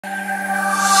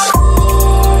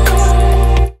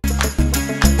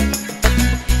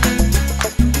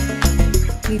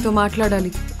నీతో మాట్లాడాలి.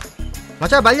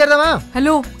 మచ్చా బయలుదేరదామా?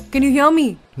 Hello, can you here మీ?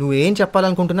 నువ్వేం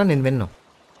చెప్పాలనుకుంటున్నా నేను విన్నాను.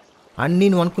 అన్నీ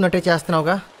నువ్వు అనుకున్నట్టే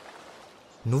చేస్తున్నావుగా.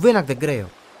 నువ్వే నాకు దగ్గర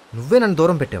అయ్యావు, నువ్వే నన్ను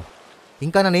దూరం పెట్టావు.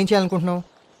 ఇంకా నన్ను ఏం చేయాలనుకుంటున్నావు?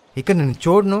 ఇక్కడ నేను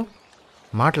చూడను,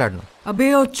 మాట్లాడను. అబే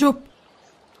వచ్చు,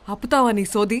 ఆపుతావా నీ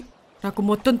సోది? నాకు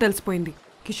మొత్తం తెలిసిపోయింది.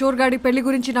 కిషోర్ గాడి పెళ్లి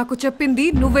గురించి నాకు చెప్పింది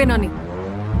నువ్వేనని.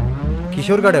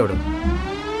 కిషోర్ గాడు ఎవడు?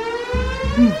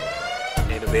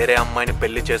 నేను వేరే అమ్మాయిని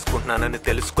పెళ్లి చేసుకుంటున్నానని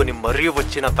తెలుసుకుని మరీ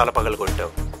వచ్చి నా తల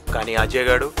పగలగొట్టావు. కానీ అజయ్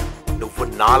గాడు నువ్వు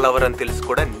నా లవర్ అని తెలిసి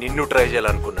కూడా నిన్ను ట్రై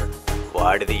చేయాలనుకున్నాడు.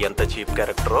 వాడిది ఎంత చీప్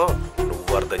క్యారెక్టరో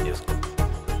నువ్వు అర్థం చేసుకో.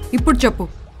 ఇప్పుడు చెప్పు,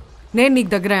 నేను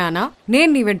నీకు దగ్గర అయ్యానా? నేను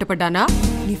నీ వెంట పడ్డానా?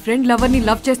 నీ ఫ్రెండ్ లవర్ని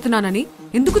లవ్ చేస్తున్నానని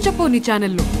ఎందుకు చెప్పవు నీ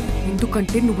ఛానల్లో?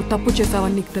 ఎందుకంటే నువ్వు తప్పు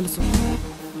చేసావని నీకు తెలుసు.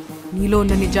 నీలో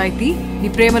ఉన్న నిజాయితీ నీ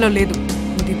ప్రేమలో లేదు.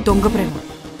 ఇది దొంగ ప్రేమ.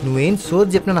 నువ్వేం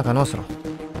సోది చెప్పినా నాకు అనవసరం.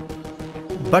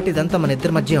 బట్ ఇదంతా మన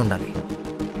ఇద్దరి మధ్య ఉండాలి.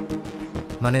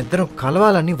 మన ఇద్దరం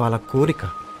కలవాలని వాళ్ళ కోరిక.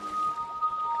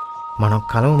 మనం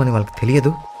కలవమని వాళ్ళకి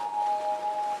తెలియదు,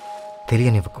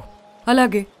 తెలియనివ్వకు.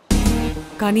 అలాగే,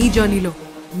 కానీ ఈ జర్నీలో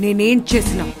నేనేం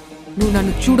చేసినా నువ్వు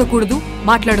నన్ను చూడకూడదు,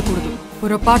 మాట్లాడకూడదు.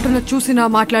 పొరపాటున చూసినా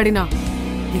మాట్లాడినా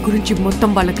నీ గురించి మొత్తం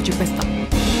వాళ్ళకి చెప్పేస్తా.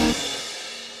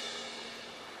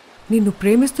 నిన్ను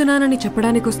ప్రేమిస్తున్నానని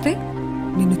చెప్పడానికి వస్తే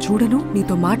నిన్ను చూడను,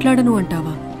 నీతో మాట్లాడను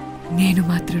అంటావా? నేను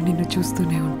మాత్రం నిన్ను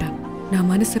చూస్తూనే ఉంటా. నా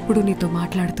మనసు ఎప్పుడు నీతో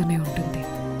మాట్లాడుతూనే ఉంటుంది.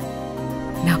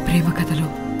 నా ప్రేమ కథలో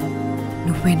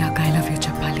నువ్వే నాకు ఐ లవ్ యూ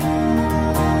చెప్పాలి.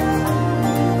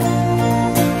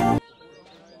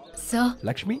 Sir.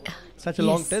 Lakshmi, such a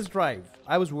long test drive.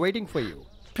 I was waiting for you.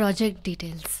 Project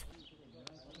details.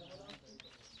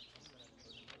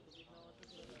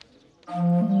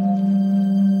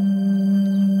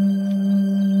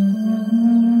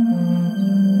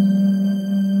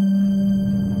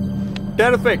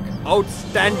 Terrific,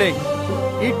 outstanding.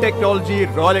 ఈ టెక్నాలజీ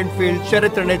రాయల్ ఎన్ఫీల్డ్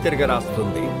చరిత్రనే తిరిగి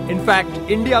రాస్తుంది. ఇన్ఫాక్ట్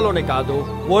ఇండియాలోనే కాదు,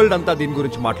 వరల్డ్ అంతా దీని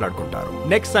గురించి మాట్లాడుకుంటారు.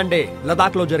 నెక్స్ట్ సండే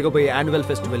లదాఖ్ లో జరగబోయే యాన్యువల్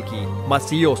ఫెస్టివల్ కి మా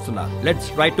CEO వస్తున్నారు. Let's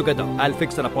ride together. I'll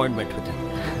fix an appointment with him.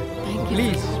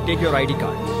 Please take your ID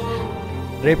card.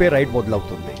 రేపే రైడ్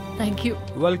మొదలవుతుంది. Thank you.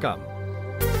 Welcome.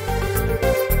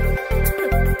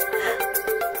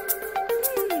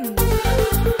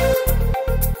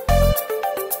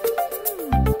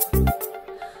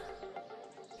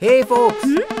 Hey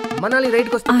folks, Manali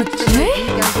రైడ్కి వస్తుంది.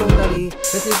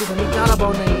 ఫెసిలిటీస్ అన్ని చాలా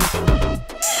బాగున్నాయి.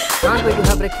 Not wait to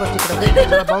have breakfast. ఇక్కడ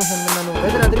బ్రేక్ఫాస్ట్ చాలా బాగుంటుంది అన్నాను.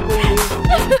 వెదర్ అదిరిపోయింది.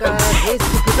 ఇంకా రేస్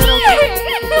కి ప్రిపేర్ అవుతుంది.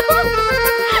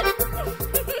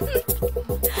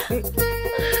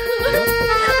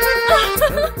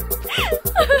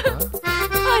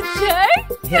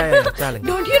 Ajay,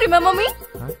 don't you remember me?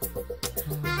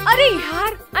 अरे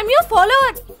यार, I'm your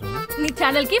follower. Knee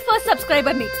channel की first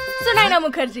subscriber knee Sunaina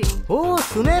Mukherjee. Oh,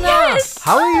 Sunena. Yes.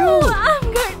 How are you? I'm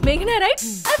good. Meghna, right?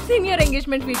 I've seen your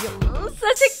engagement video.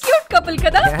 Such a cute couple,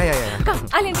 kada? Yeah. Come,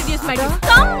 I'll introduce my team.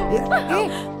 Come. Hey.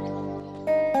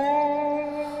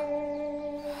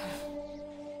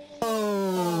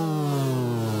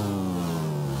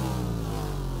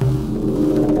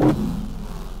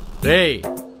 రేయ్,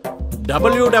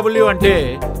 WW అంటే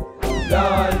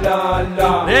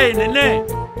రేయ్ నిన్నే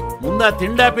ముందా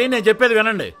తిండాపి నేను చెప్పేది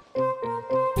వినండి.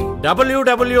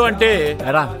 WW అంటే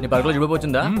నీ పరుగులో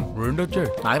చూపిపోతుందా? రెండు వచ్చాడు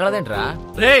నాకు రాదేంట్రా?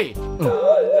 రేయ్,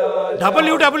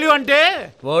 WW అంటే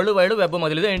వరల్డ్ వైడ్ వెబ్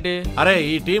మొదలుదా ఏంటి? అరే,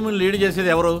 ఈ టీముని లీడ్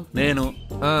చేసేది ఎవరు? నేను.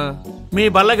 మీ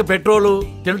బల్లకి పెట్రోలు,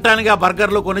 తినటానికి ఆ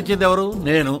బర్గర్లు కొనిచ్చింది ఎవరు?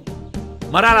 నేను.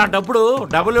 మరి అలాంటప్పుడు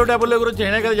WW గురించి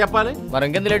నేనే కదా చెప్పాలి. మరి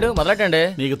ఇంకెంత లేటు, మొదలెట్టండి.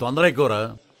 నీకు తొందర ఎక్కువరా,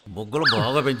 బొగ్గులు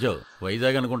బాగా పెంచావు.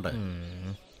 వైజాగ్ అనుకుంటా.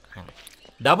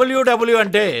 WW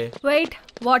అంటే వెయిట్,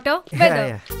 వాటర్,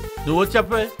 వెదర్. నువ్వు వచ్చి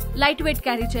చెప్పే. లైట్ వెయిట్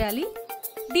క్యారీ చేయాలి,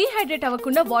 డీహైడ్రేట్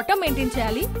అవ్వకుండా వాటర్ మెయింటైన్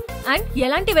చేయాలి, అండ్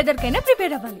ఎలాంటి వెదర్ కైనా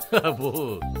ప్రిపేర్ అవ్వాలి.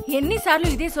 ఎన్నిసార్లు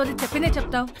ఇదే సోది చెప్పిందే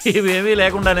చెప్తావు? ఇవేమీ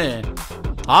లేకుండానే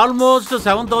ఆల్మోస్ట్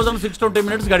 7620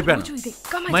 minutes గడిపాను.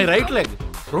 మై రైట్ లెగ్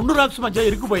 2 రాక్స్ మధ్య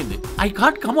ఇరుక్కుపోయింది. I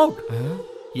can't కమ్అట్.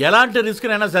 ఎలాంటి రిస్క్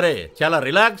అయినా సరే చాలా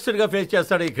రిలాక్స్డ్ గా ఫేస్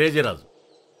చేస్తాడు ఈ క్రేజీ రాజు.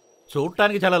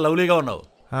 చూడటానికి చాలా లవ్లీగా ఉన్నావు.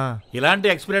 ఇలాంటి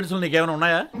ఎక్స్పీరియన్స్ నీకేమైనా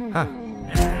ఉన్నాయా?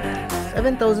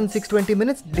 7620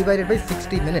 minutes divided by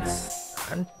 60 minutes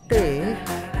అంటే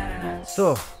సో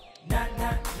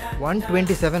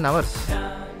 127 hours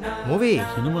మూవీ.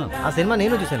 ఆ సినిమా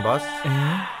నేను చూసాను బాస్.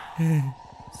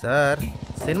 సార్,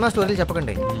 సినిమా స్టోరీలు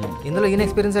చెప్పకండి. ఇందులో ఈయన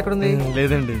ఎక్స్పీరియన్స్ ఎక్కడుంది?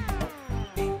 లేదండి.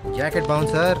 జాకెట్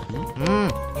బాగుంది సార్.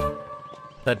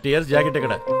 30 years జాకెట్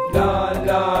ఇక్కడ.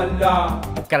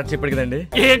 కరెక్ట్ చెప్పాడు కదండి.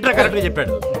 ఏంట్రా కరెక్ట్ గా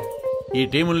చెప్పాడు? ఈ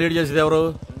టీముని లీడ్ చేసేది ఎవరు?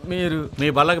 మీరు. మీ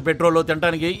బల్లకి పెట్రోల్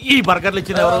తినడానికి ఈ బర్గర్లు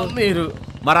ఇచ్చింది ఎవరు? మీరు.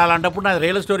 మరి అలాంటప్పుడు నాది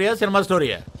రియల్ స్టోరీయా సినిమా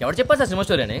స్టోరీయా? ఎవరు చెప్పారు సార్ సినిమా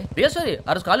స్టోరీ అని? Real story. ఆ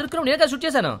రోజు కాలు ఇరుక్కున్నాం, నేనే షూట్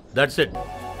చేశాను. That's it.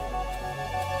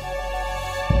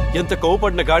 ఎంత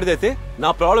కోవపడిన గాడిదైతే నా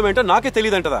ప్రాబ్లం ఏంటో నాకే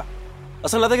తెలియదంటదా?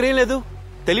 అసలు నా దగ్గర ఏం లేదు,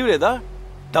 తెలివి లేదా,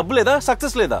 డబ్బు లేదా,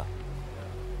 సక్సెస్ లేదా?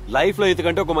 లైఫ్లో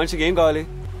ఇంతకంటే ఒక మనిషికి ఏం కావాలి?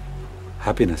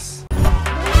 హ్యాపీనెస్.